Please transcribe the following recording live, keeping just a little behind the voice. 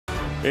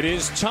It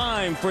is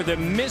time for the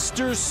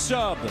Mr.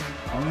 Sub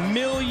 $1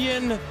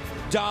 million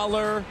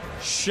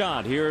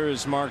shot. Here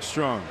is Mark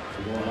Strong.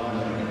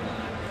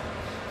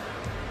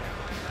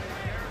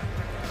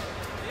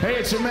 Hey,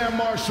 it's your man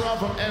Mark Strong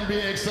from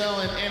NBA XL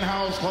and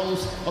in-house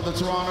host of the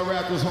Toronto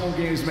Raptors home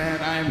games,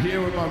 man. I am here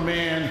with my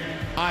man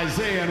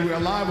Isaiah, and we are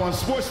live on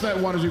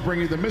Sportsnet 1 as we bring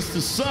you the Mr.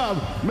 Sub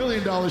 $1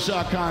 million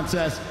shot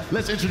contest.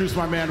 Let's introduce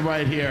my man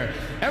right here.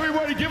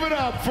 Everybody give it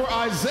up for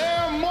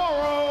Isaiah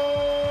Morrow.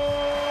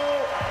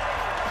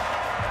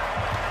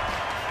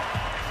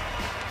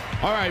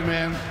 All right,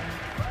 man.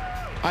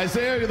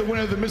 Isaiah, you're the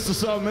winner of the Mr.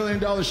 Sub $1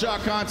 million shot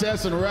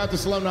contest, and the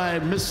Raptors alumni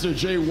Mr.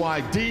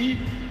 JYD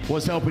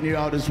was helping you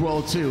out as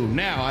well, too.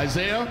 Now,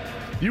 Isaiah,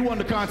 you won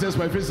the contest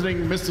by visiting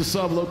Mr.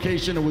 Sub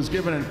location and was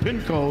given a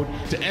PIN code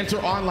to enter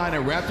online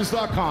at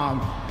Raptors.com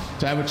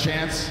to have a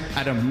chance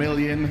at $1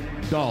 million.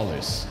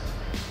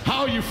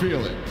 How are you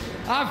feeling?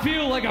 I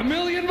feel like $1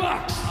 million.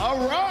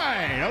 All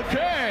right,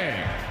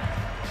 okay.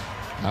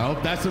 I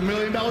hope that's $1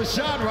 million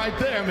shot right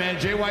there, man.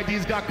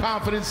 JYD's got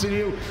confidence in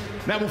you.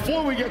 Now,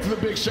 before we get to the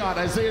big shot,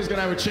 Isaiah's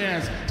gonna have a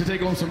chance to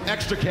take home some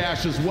extra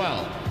cash as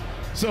well.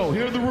 So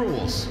here are the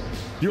rules.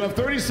 You have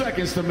 30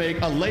 seconds to make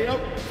a layup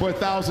for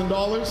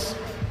 $1,000,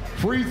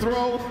 free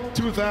throw,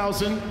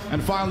 $2,000,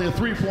 and finally a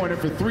three-pointer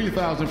for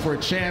 $3,000 for a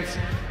chance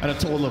at a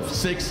total of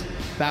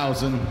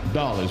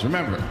 $6,000.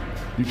 Remember,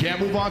 you can't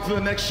move on to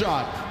the next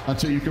shot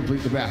until you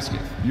complete the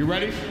basket. You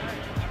ready?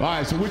 All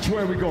right, so which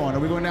way are we going? Are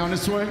we going down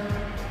this way?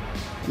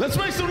 Let's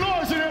make some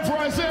noise in here for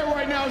Isaiah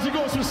right now as he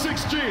goes for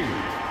 6G.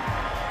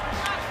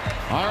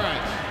 All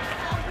right.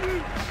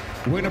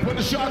 We're gonna put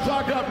the shot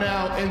clock up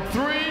now in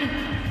 3,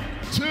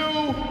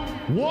 2,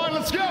 1,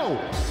 let's go.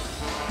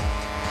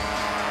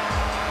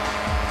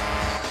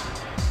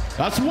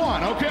 That's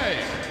one,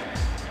 okay.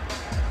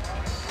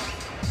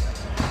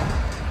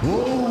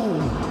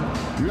 Whoa,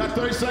 you got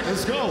 30 seconds,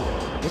 let's go.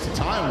 What's the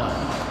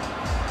timeline?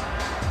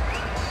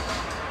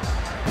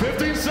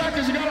 15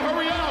 seconds, you gotta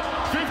hurry up.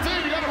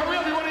 15, you gotta hurry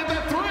up, you wanna hit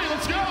that 3,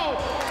 let's go.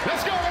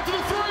 Let's go, right to the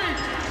 3.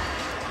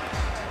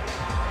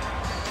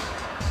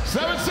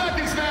 7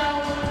 seconds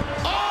now.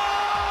 Oh!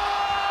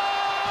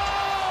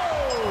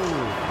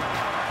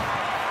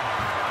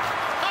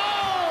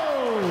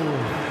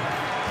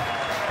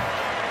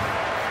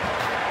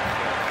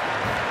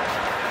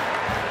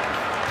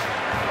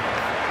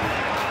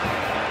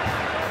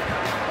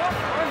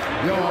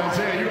 Yo,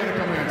 Isaiah, you gotta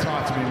come here and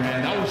talk to me,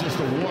 man. That was just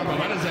a warm-up.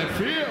 How does that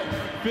feel?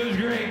 Feels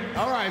great.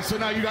 All right, so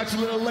now you got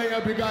your little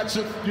layup, you got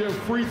your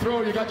free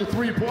throw, you got your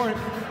three-point.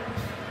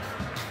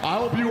 I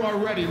hope you are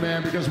ready,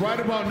 man, because right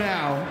about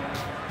now,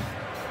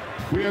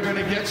 we are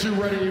gonna get you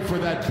ready for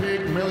that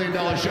big $1 million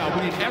shot.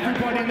 We need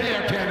everybody in the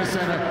Air Canada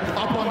Center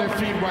up on their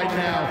feet right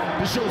now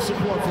to show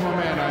support for my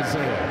man,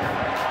 Isaiah.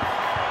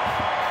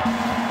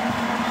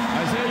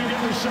 Isaiah, you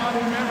get the shot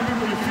in, man.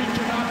 Remember, your feet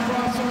cannot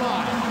cross the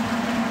line.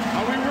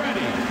 Are we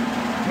ready?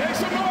 Make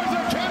some noise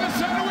at Canada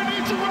Center. We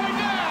need you right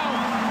now.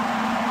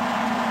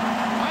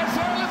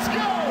 Isaiah, let's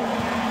go.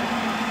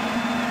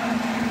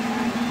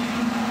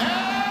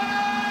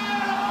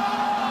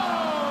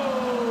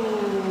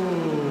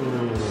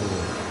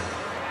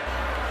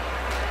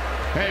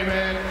 Hey,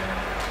 man.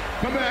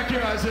 Come back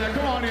here, Isaiah.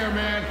 Come on here,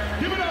 man.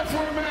 Give it up for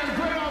him, man.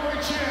 Great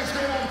great chance.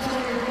 Great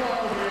opportunity to go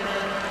over here,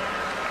 man.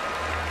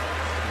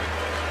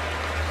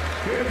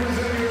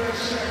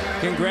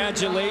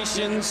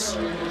 Congratulations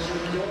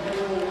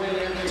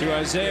to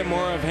Isaiah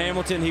Morrow of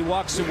Hamilton. He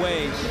walks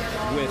away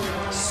with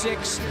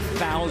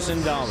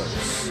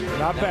 $6,000.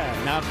 Not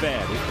bad. Not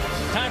bad.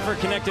 Time for a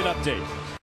Connected Update.